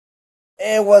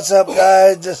Hey, what's up,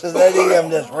 guys? This is Eddie. I'm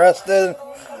just resting.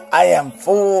 I am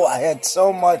full. I had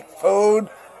so much food.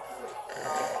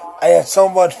 I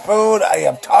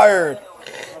am tired.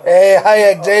 Hey,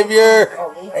 hi, Xavier.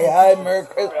 Hey, hi, Merry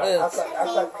Christmas.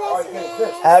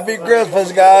 Happy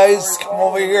Christmas, guys. Come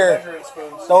over here.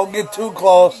 Don't get too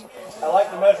close.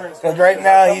 Because right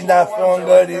now, he's not feeling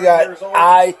good. He got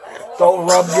eye. Don't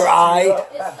rub your eye.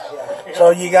 So,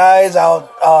 you guys,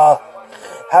 I'll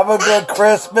have a good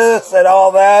Christmas and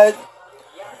all that.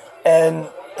 And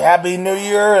Happy New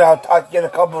Year. And I'll talk to you in a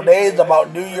couple of days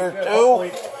about New Year, too.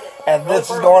 And this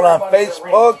is going on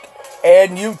Facebook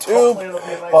and YouTube.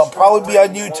 Well, it'll probably be on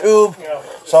YouTube.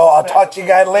 So I'll talk to you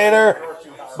guys later.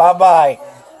 Bye-bye.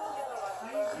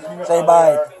 Say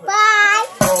bye. Bye.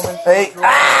 Say,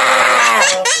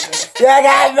 ah! You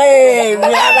got me! You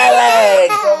got my leg!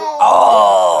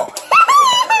 Oh!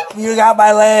 You got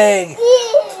my leg!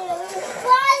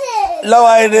 No,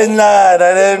 I did not.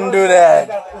 I didn't do that.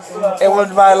 It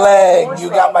was my leg. You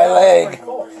got my leg.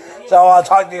 So I'll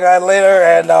talk to you guys later,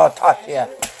 and I'll talk to you.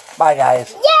 Bye,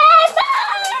 guys. Yeah,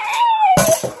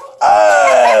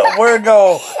 bye! Where to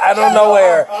go? I don't know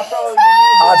where.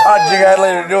 I'll talk to you guys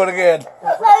later. Do it again.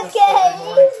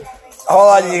 Okay.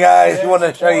 Hold on, you guys. I want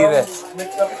to show you this.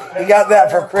 You got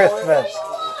that for Christmas.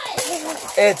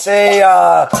 It's a,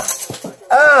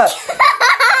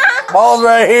 ball's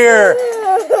right here.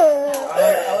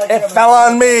 It fell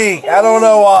on me. I don't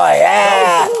know why.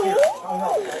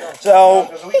 So,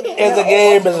 it's a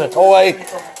game, it's a toy.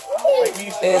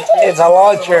 It's a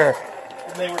launcher.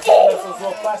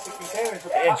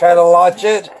 You try to launch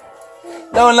it.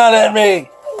 No, not at me.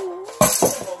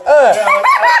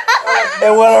 It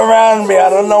went around me. I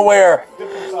don't know where.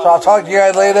 So I'll talk to you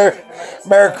guys later.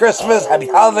 Merry Christmas. Happy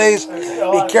holidays.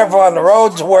 Be careful on the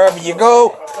roads wherever you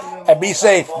go. And be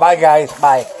safe. Bye, guys.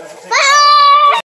 Bye.